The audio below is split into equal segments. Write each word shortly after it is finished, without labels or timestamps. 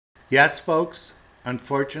Yes, folks,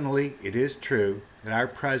 unfortunately, it is true that our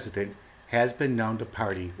president has been known to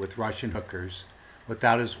party with Russian hookers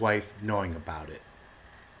without his wife knowing about it.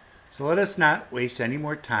 So let us not waste any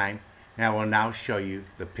more time, and I will now show you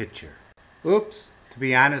the picture. Oops, to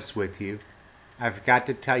be honest with you, I forgot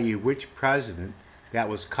to tell you which president that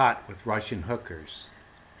was caught with Russian hookers.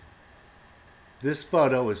 This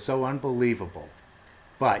photo is so unbelievable,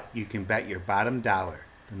 but you can bet your bottom dollar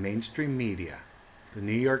the mainstream media, the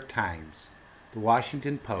New York Times, the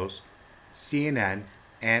Washington Post, CNN,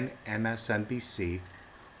 and MSNBC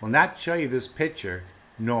will not show you this picture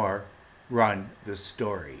nor run the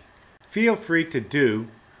story. Feel free to do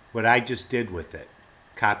what I just did with it.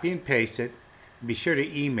 Copy and paste it, and be sure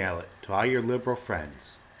to email it to all your liberal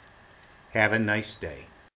friends. Have a nice day.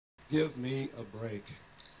 Give me a break.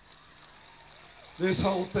 This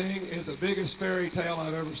whole thing is the biggest fairy tale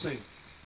I've ever seen.